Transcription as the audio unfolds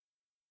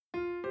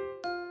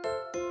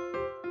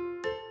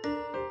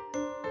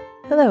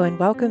Hello, and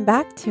welcome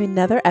back to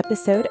another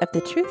episode of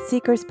the Truth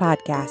Seekers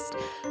Podcast.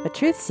 A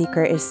truth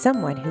seeker is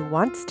someone who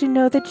wants to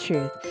know the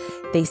truth.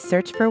 They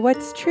search for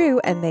what's true,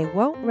 and they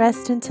won't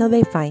rest until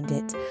they find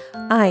it.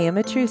 I am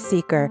a truth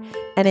seeker,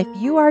 and if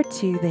you are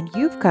too, then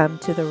you've come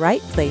to the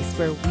right place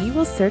where we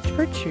will search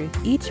for truth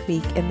each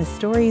week in the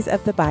stories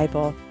of the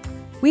Bible.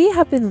 We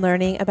have been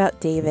learning about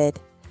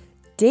David.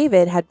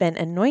 David had been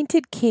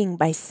anointed king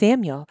by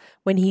Samuel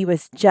when he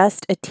was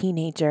just a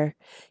teenager.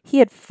 He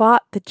had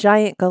fought the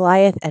giant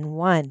Goliath and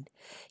won.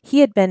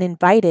 He had been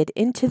invited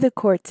into the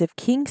courts of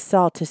King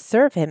Saul to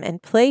serve him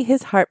and play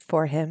his harp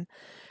for him.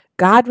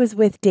 God was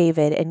with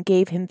David and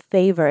gave him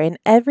favor in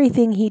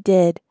everything he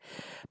did.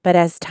 But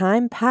as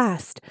time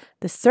passed,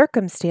 the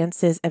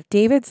circumstances of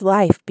David's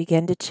life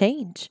began to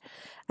change.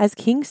 As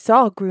King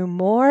Saul grew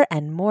more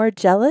and more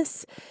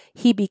jealous,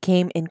 he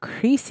became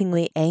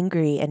increasingly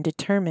angry and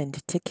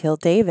determined to kill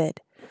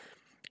David.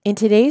 In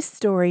today's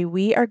story,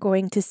 we are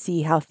going to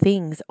see how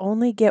things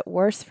only get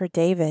worse for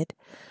David.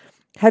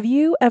 Have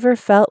you ever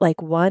felt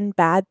like one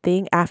bad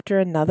thing after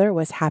another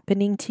was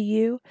happening to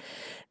you?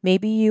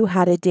 Maybe you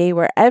had a day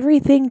where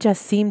everything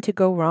just seemed to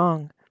go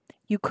wrong.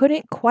 You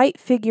couldn't quite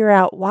figure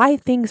out why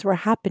things were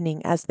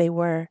happening as they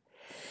were.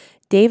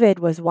 David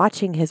was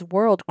watching his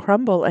world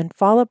crumble and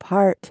fall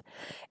apart.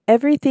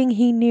 Everything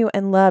he knew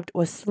and loved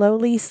was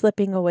slowly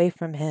slipping away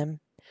from him.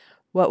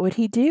 What would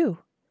he do?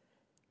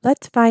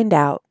 Let's find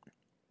out.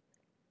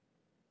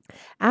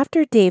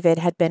 After David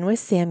had been with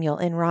Samuel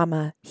in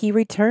Ramah, he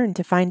returned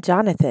to find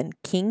Jonathan,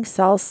 King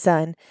Saul's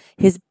son,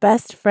 his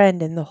best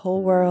friend in the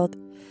whole world.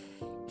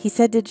 He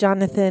said to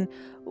Jonathan,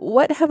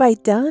 "What have I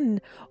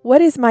done?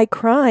 What is my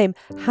crime?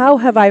 How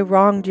have I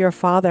wronged your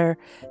father,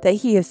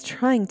 that he is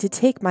trying to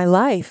take my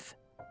life?"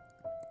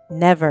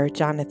 "Never,"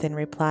 Jonathan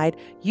replied.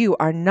 "You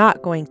are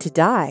not going to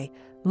die.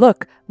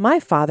 Look, my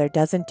father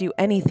doesn't do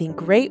anything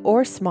great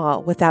or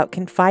small without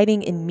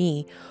confiding in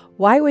me.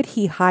 Why would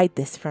he hide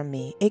this from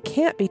me? It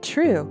can't be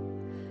true."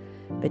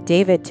 But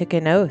David took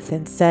an oath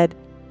and said,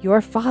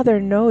 "Your father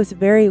knows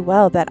very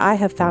well that I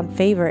have found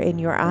favor in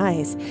your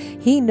eyes.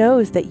 He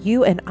knows that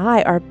you and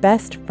I are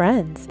best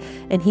friends,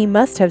 and he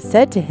must have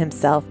said to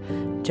himself,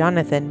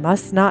 'Jonathan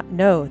must not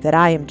know that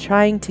I am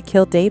trying to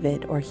kill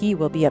David, or he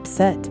will be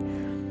upset.'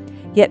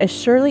 Yet as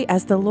surely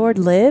as the Lord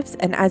lives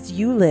and as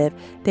you live,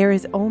 there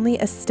is only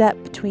a step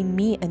between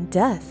me and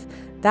death.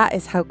 That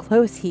is how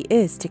close he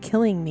is to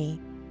killing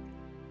me."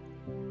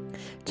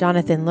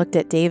 Jonathan looked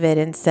at David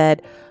and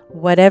said,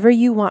 "Whatever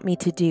you want me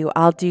to do,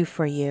 I'll do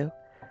for you."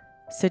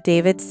 So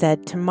David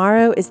said,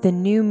 "Tomorrow is the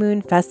new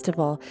moon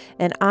festival,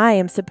 and I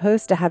am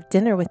supposed to have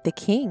dinner with the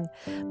king.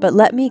 But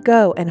let me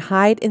go and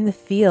hide in the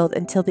field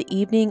until the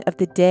evening of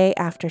the day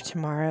after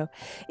tomorrow.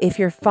 If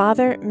your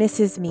father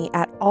misses me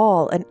at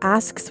all and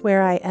asks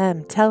where I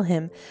am, tell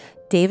him,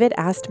 'David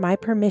asked my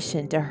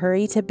permission to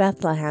hurry to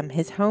Bethlehem,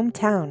 his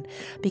hometown,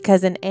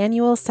 because an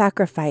annual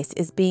sacrifice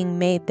is being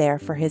made there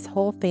for his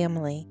whole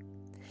family.'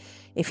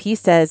 If he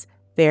says,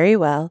 'Very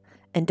well,'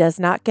 and does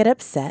not get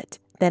upset,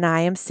 then I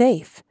am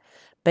safe.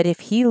 But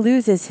if he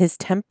loses his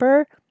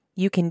temper,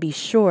 you can be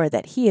sure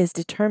that he is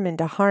determined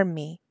to harm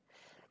me.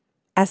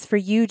 As for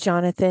you,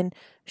 Jonathan,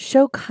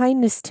 show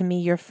kindness to me,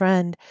 your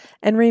friend,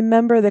 and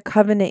remember the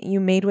covenant you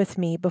made with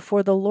me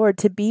before the Lord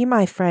to be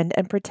my friend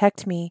and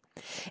protect me.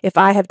 If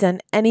I have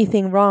done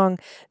anything wrong,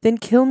 then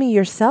kill me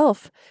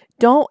yourself.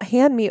 Don't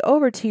hand me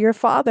over to your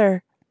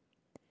father."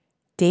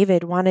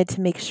 David wanted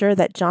to make sure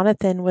that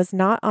Jonathan was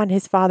not on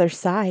his father's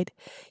side.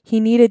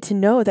 He needed to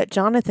know that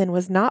Jonathan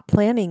was not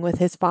planning with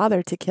his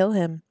father to kill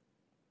him.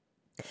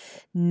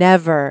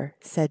 "Never,"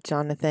 said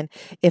Jonathan.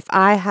 "If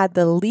I had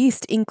the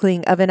least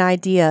inkling of an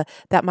idea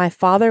that my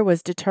father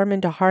was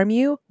determined to harm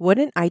you,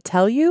 wouldn't I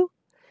tell you?"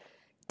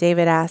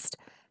 David asked,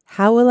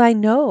 "How will I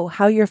know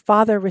how your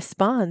father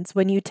responds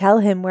when you tell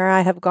him where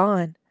I have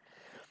gone?"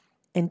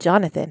 And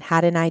Jonathan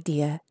had an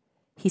idea.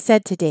 He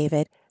said to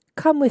David,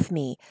 "Come with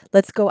me.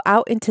 Let's go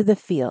out into the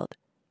field."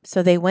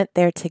 So they went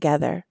there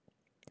together.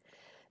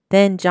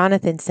 Then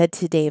Jonathan said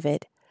to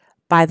David,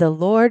 "By the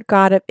Lord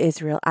God of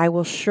Israel, I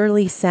will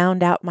surely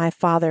sound out my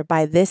father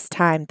by this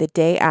time the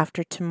day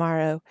after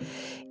tomorrow.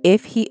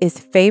 If he is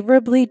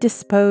favorably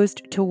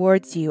disposed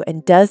towards you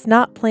and does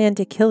not plan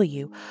to kill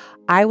you,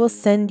 I will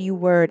send you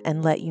word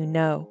and let you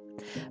know.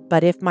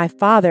 But if my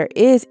father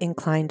is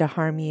inclined to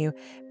harm you,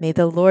 may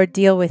the Lord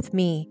deal with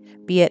me,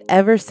 be it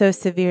ever so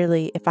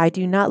severely, if I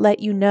do not let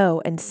you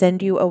know and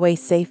send you away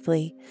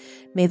safely.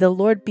 May the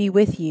Lord be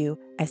with you,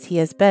 as he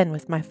has been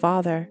with my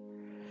father."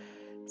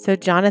 So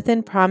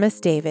Jonathan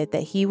promised David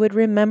that he would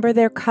remember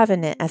their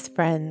covenant as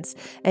friends,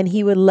 and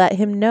he would let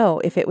him know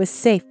if it was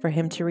safe for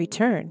him to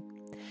return.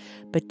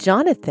 But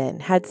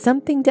Jonathan had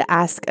something to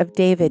ask of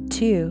David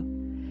too.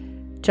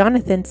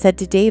 Jonathan said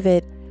to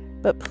David,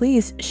 "But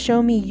please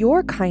show me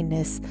your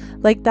kindness,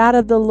 like that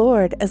of the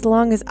Lord, as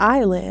long as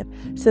I live,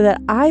 so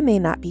that I may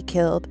not be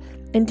killed.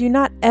 And do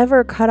not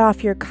ever cut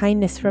off your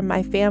kindness from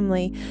my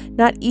family,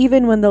 not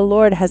even when the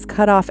Lord has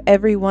cut off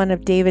every one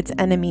of David's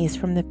enemies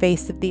from the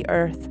face of the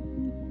earth."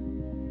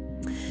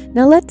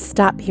 Now let's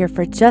stop here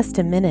for just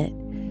a minute.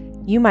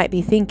 You might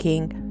be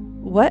thinking,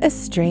 what a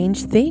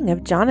strange thing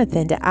of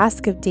Jonathan to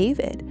ask of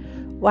David.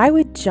 Why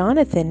would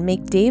Jonathan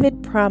make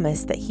David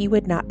promise that he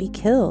would not be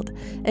killed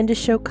and to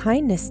show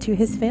kindness to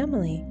his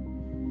family?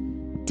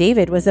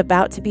 David was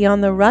about to be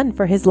on the run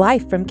for his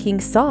life from King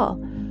Saul.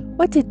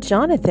 What did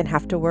Jonathan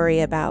have to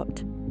worry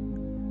about?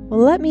 Well,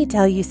 let me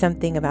tell you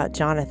something about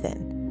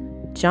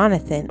Jonathan.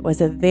 Jonathan was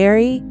a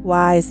very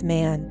wise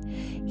man.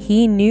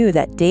 He knew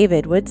that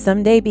David would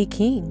someday be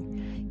king.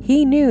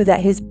 He knew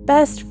that his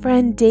best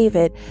friend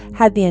David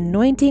had the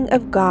anointing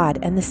of God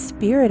and the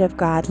Spirit of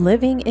God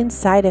living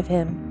inside of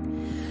him.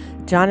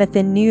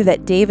 Jonathan knew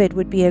that David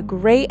would be a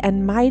great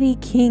and mighty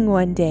king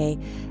one day,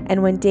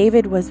 and when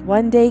David was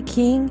one day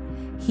king,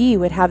 he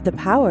would have the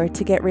power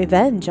to get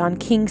revenge on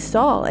King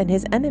Saul and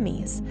his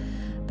enemies.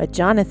 But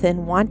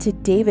Jonathan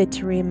wanted David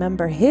to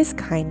remember his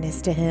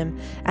kindness to him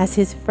as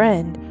his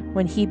friend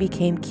when he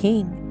became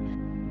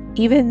king.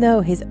 Even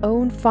though his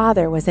own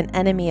father was an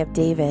enemy of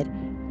David,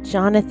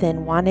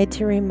 Jonathan wanted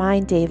to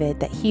remind David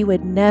that he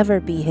would never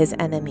be his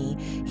enemy.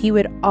 He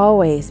would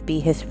always be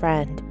his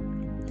friend.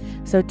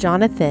 So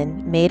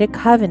Jonathan made a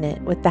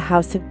covenant with the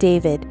house of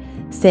David,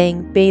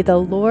 saying, "May the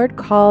Lord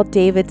call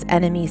David's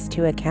enemies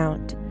to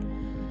account."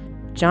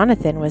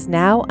 Jonathan was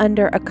now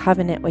under a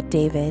covenant with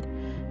David.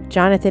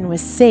 Jonathan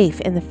was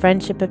safe in the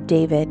friendship of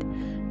David.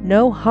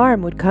 No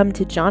harm would come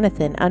to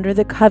Jonathan under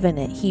the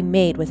covenant he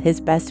made with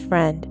his best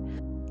friend.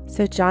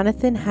 So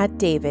Jonathan had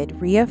David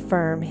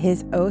reaffirm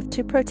his oath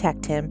to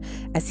protect him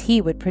as he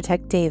would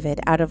protect David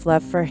out of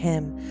love for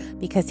him,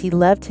 because he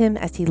loved him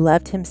as he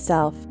loved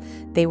himself.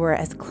 They were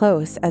as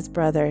close as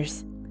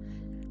brothers.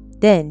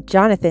 Then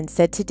Jonathan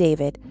said to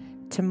David,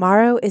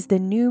 "Tomorrow is the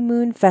new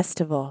moon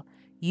festival.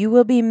 You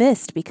will be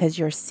missed because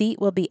your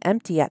seat will be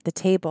empty at the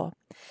table.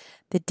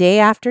 The day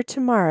after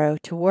tomorrow,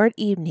 toward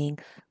evening,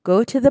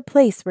 go to the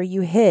place where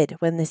you hid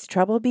when this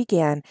trouble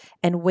began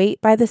and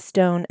wait by the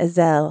stone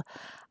Ezel.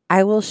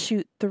 I will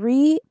shoot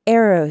 3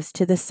 arrows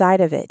to the side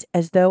of it,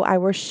 as though I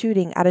were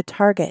shooting at a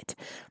target.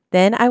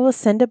 Then I will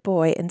send a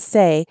boy and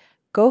say,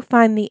 'Go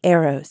find the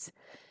arrows.'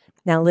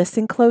 Now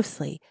listen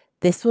closely.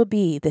 This will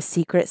be the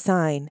secret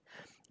sign.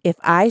 If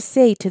I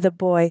say to the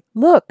boy,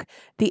 'Look,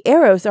 the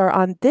arrows are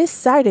on this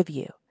side of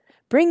you.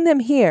 Bring them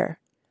here,'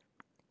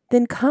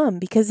 then come,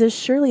 because as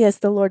surely as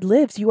the Lord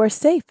lives, you are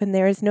safe and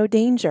there is no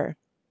danger.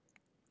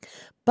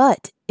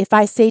 But if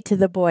I say to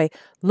the boy,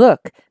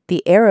 'Look,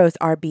 the arrows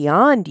are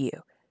beyond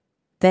you,'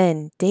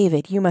 then,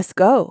 David, you must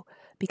go,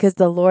 because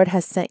the Lord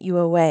has sent you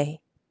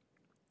away."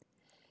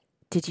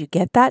 Did you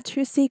get that,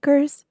 Truth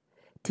Seekers?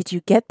 Did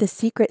you get the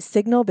secret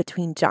signal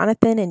between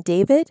Jonathan and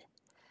David?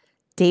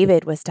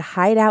 David was to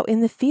hide out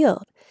in the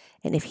field,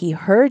 and if he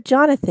heard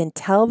Jonathan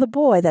tell the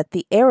boy that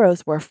the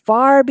arrows were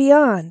far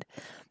beyond,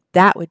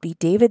 that would be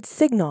David's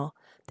signal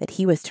that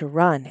he was to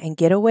run and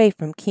get away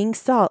from King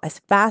Saul as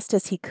fast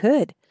as he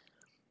could.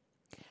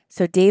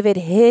 So David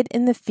hid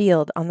in the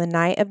field on the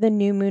night of the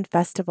new moon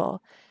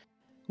festival.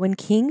 When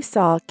King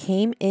Saul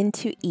came in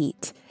to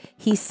eat,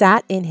 he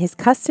sat in his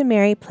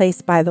customary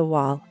place by the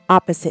wall,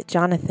 opposite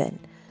Jonathan.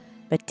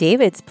 But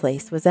David's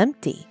place was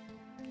empty.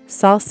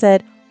 Saul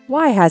said,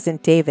 "Why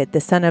hasn't David,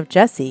 the son of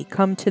Jesse,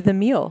 come to the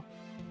meal?"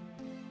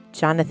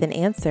 Jonathan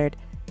answered,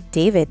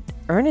 "David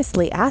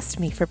earnestly asked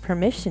me for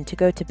permission to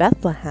go to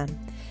Bethlehem.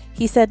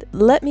 He said,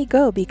 'Let me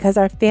go because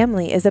our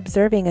family is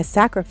observing a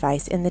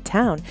sacrifice in the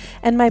town,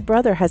 and my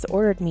brother has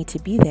ordered me to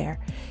be there.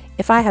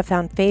 If I have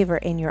found favor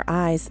in your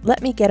eyes,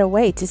 let me get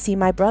away to see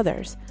my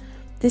brothers.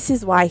 This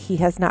is why he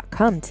has not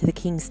come to the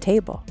king's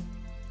table.'"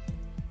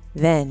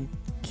 Then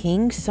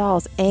King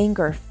Saul's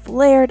anger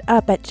flared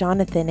up at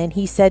Jonathan, and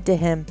he said to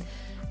him,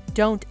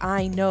 "Don't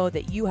I know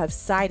that you have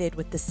sided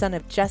with the son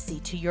of Jesse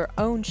to your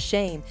own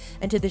shame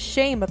and to the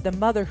shame of the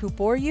mother who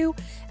bore you?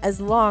 As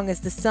long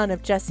as the son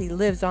of Jesse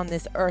lives on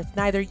this earth,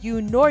 neither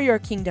you nor your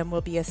kingdom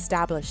will be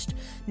established.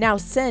 Now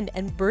send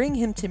and bring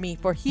him to me,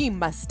 for he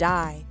must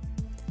die."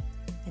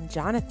 And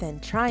Jonathan,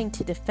 trying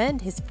to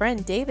defend his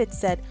friend David,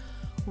 said,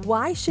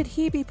 "Why should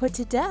he be put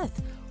to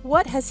death?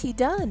 What has he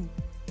done?"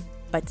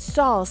 But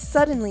Saul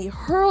suddenly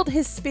hurled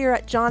his spear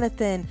at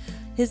Jonathan,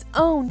 his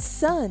own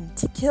son,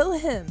 to kill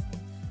him.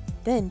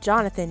 Then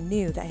Jonathan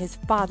knew that his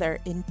father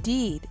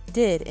indeed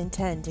did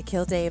intend to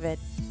kill David.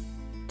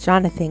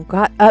 Jonathan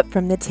got up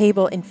from the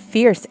table in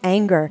fierce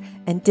anger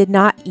and did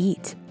not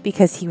eat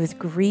because he was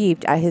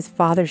grieved at his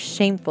father's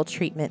shameful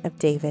treatment of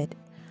David.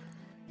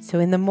 So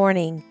in the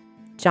morning,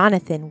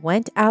 Jonathan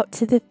went out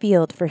to the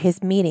field for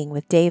his meeting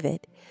with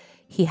David.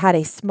 He had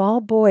a small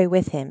boy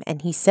with him,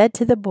 and he said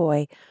to the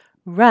boy,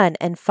 "Run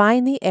and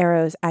find the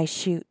arrows I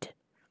shoot."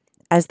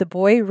 As the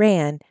boy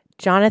ran,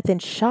 Jonathan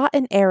shot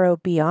an arrow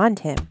beyond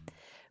him.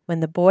 When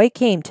the boy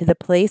came to the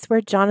place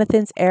where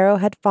Jonathan's arrow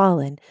had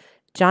fallen,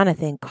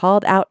 Jonathan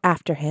called out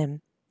after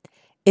him,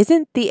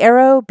 "Isn't the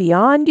arrow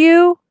beyond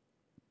you?"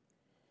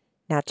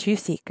 Now, Truth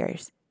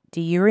Seekers,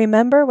 do you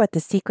remember what the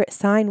secret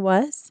sign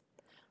was?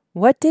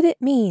 What did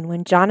it mean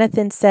when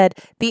Jonathan said,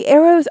 "The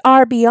arrows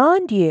are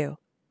beyond you"?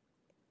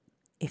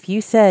 If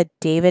you said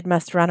David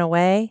must run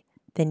away,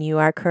 then you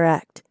are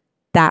correct.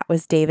 That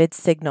was David's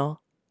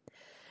signal.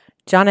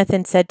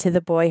 Jonathan said to the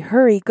boy,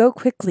 "Hurry, go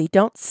quickly,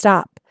 don't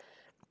stop."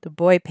 The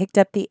boy picked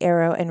up the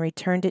arrow and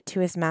returned it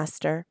to his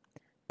master.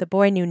 The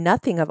boy knew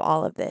nothing of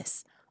all of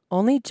this.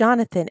 Only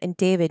Jonathan and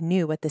David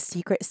knew what the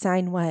secret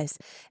sign was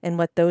and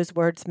what those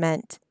words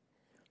meant.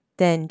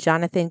 Then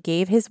Jonathan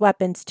gave his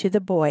weapons to the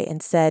boy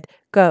and said,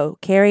 "Go,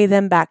 carry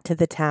them back to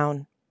the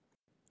town."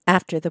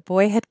 After the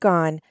boy had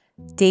gone,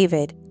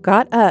 David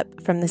got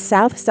up from the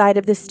south side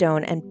of the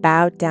stone and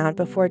bowed down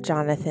before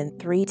Jonathan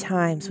 3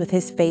 times with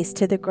his face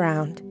to the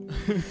ground.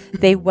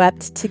 They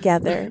wept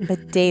together,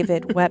 but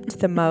David wept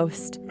the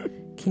most.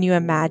 Can you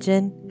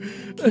imagine?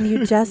 Can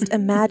you just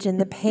imagine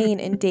the pain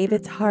in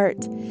David's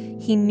heart?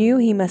 He knew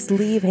he must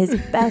leave his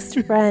best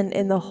friend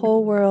in the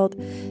whole world.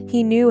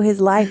 He knew his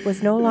life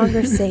was no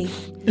longer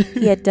safe.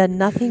 He had done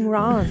nothing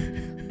wrong,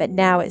 but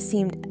now it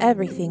seemed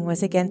everything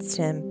was against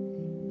him.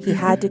 He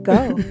had to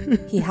go.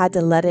 He had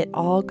to let it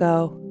all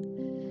go.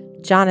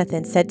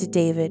 Jonathan said to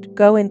David,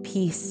 "Go in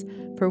peace,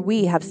 for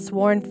we have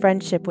sworn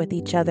friendship with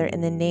each other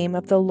in the name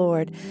of the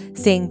Lord,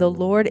 saying, 'The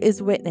Lord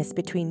is witness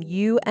between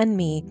you and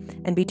me,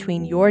 and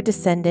between your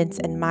descendants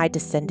and my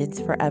descendants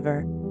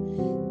forever.'"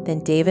 Then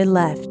David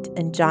left,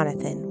 and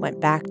Jonathan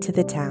went back to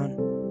the town.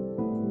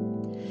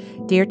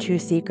 Dear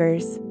truth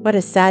seekers, what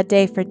a sad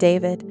day for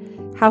David.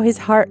 How his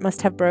heart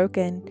must have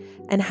broken,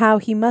 and how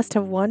he must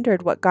have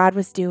wondered what God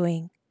was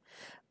doing.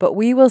 But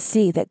we will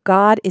see that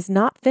God is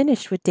not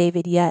finished with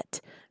David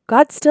yet.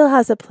 God still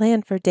has a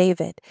plan for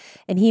David,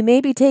 and he may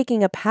be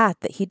taking a path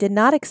that he did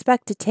not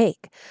expect to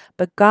take,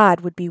 but God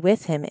would be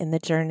with him in the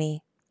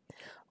journey.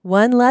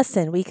 One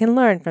lesson we can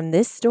learn from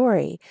this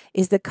story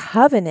is the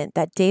covenant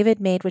that David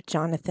made with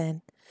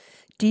Jonathan.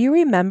 Do you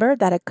remember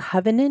that a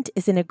covenant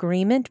is an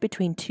agreement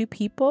between 2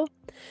 people?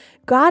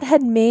 God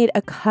had made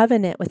a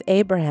covenant with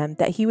Abraham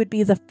that he would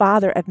be the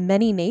father of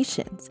many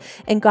nations,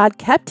 and God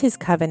kept his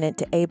covenant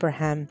to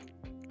Abraham.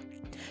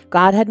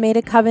 God had made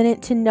a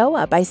covenant to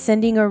Noah by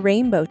sending a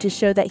rainbow to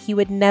show that he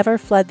would never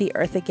flood the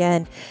earth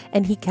again,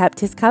 and he kept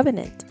his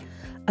covenant.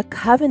 A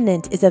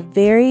covenant is a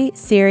very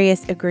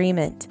serious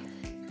agreement.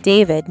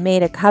 David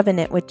made a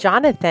covenant with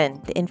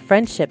Jonathan in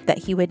friendship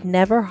that he would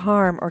never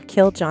harm or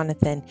kill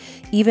Jonathan,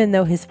 even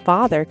though his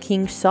father,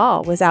 King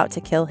Saul, was out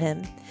to kill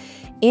him.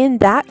 In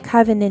that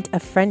covenant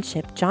of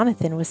friendship,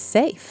 Jonathan was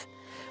safe.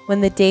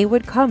 When the day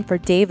would come for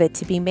David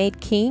to be made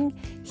king,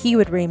 he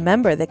would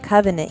remember the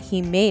covenant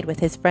he made with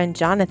his friend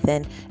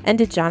Jonathan and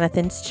to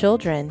Jonathan's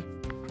children.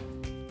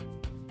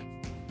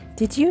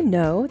 Did you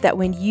know that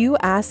when you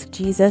ask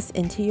Jesus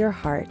into your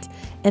heart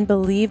and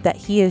believe that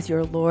he is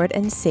your Lord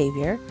and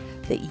Savior,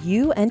 that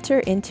you enter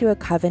into a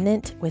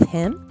covenant with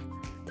him?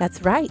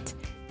 That's right.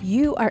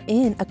 You are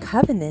in a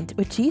covenant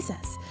with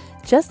Jesus.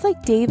 Just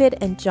like David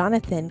and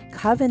Jonathan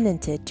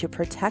covenanted to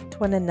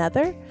protect one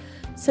another,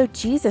 so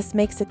Jesus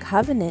makes a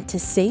covenant to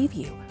save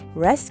you,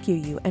 rescue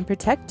you, and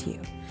protect you.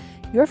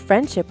 Your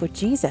friendship with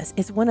Jesus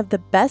is one of the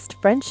best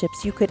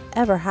friendships you could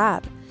ever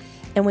have.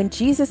 And when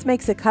Jesus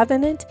makes a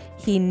covenant,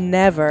 he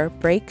never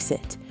breaks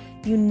it.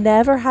 You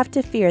never have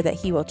to fear that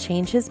he will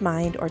change his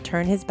mind or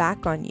turn his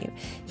back on you.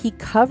 He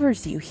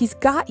covers you. He's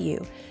got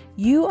you.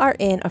 You are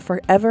in a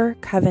forever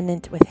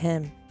covenant with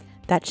him.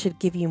 That should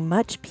give you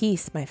much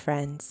peace, my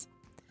friends.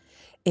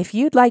 If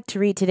you'd like to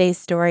read today's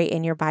story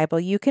in your Bible,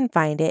 you can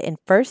find it in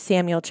 1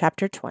 Samuel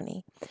chapter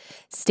 20.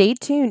 Stay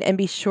tuned and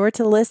be sure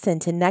to listen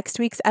to next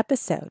week's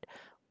episode.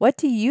 What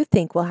do you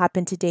think will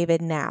happen to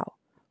David now?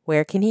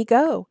 Where can he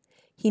go?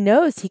 He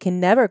knows he can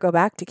never go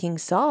back to King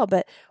Saul,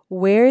 but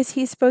where is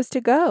he supposed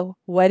to go?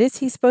 What is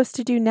he supposed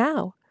to do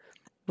now?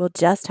 We'll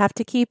just have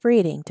to keep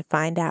reading to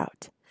find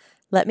out.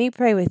 Let me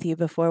pray with you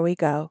before we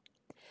go.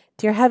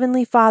 Dear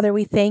Heavenly Father,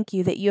 we thank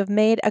you that you have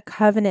made a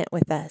covenant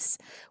with us.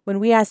 When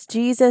we ask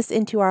Jesus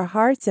into our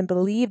hearts and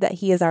believe that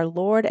he is our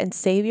Lord and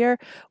Savior,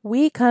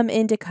 we come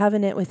into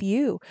covenant with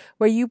you,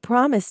 where you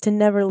promise to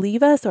never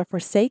leave us or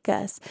forsake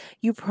us.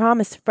 You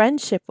promise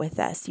friendship with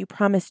us. You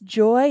promise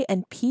joy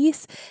and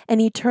peace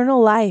and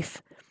eternal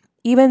life.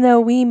 Even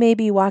though we may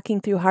be walking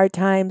through hard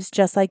times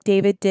just like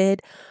David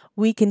did,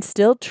 we can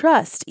still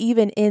trust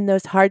even in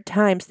those hard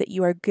times that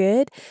you are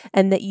good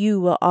and that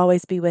you will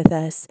always be with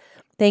us.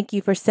 Thank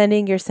you for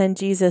sending your son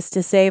Jesus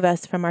to save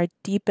us from our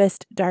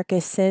deepest,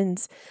 darkest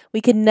sins.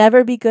 We could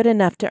never be good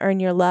enough to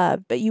earn your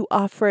love, but you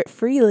offer it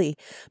freely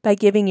by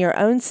giving your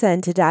own son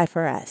to die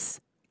for us.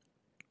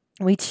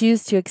 We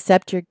choose to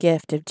accept your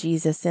gift of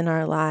Jesus in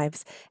our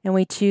lives, and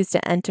we choose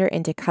to enter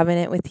into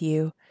covenant with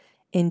you.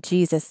 In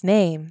Jesus'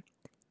 name,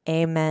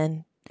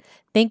 amen.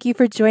 Thank you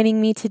for joining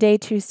me today,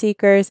 Truth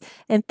Seekers,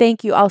 and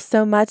thank you all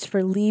so much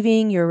for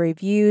leaving your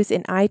reviews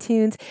in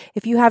iTunes.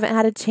 If you haven't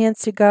had a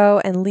chance to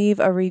go and leave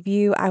a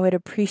review, I would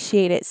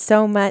appreciate it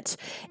so much.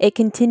 It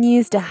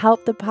continues to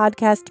help the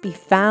podcast be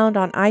found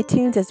on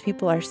iTunes as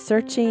people are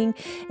searching,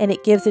 and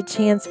it gives a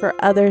chance for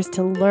others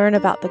to learn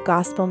about the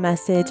gospel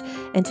message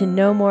and to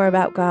know more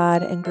about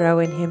God and grow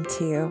in Him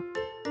too.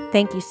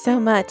 Thank you so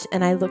much,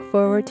 and I look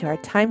forward to our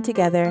time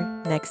together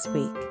next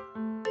week.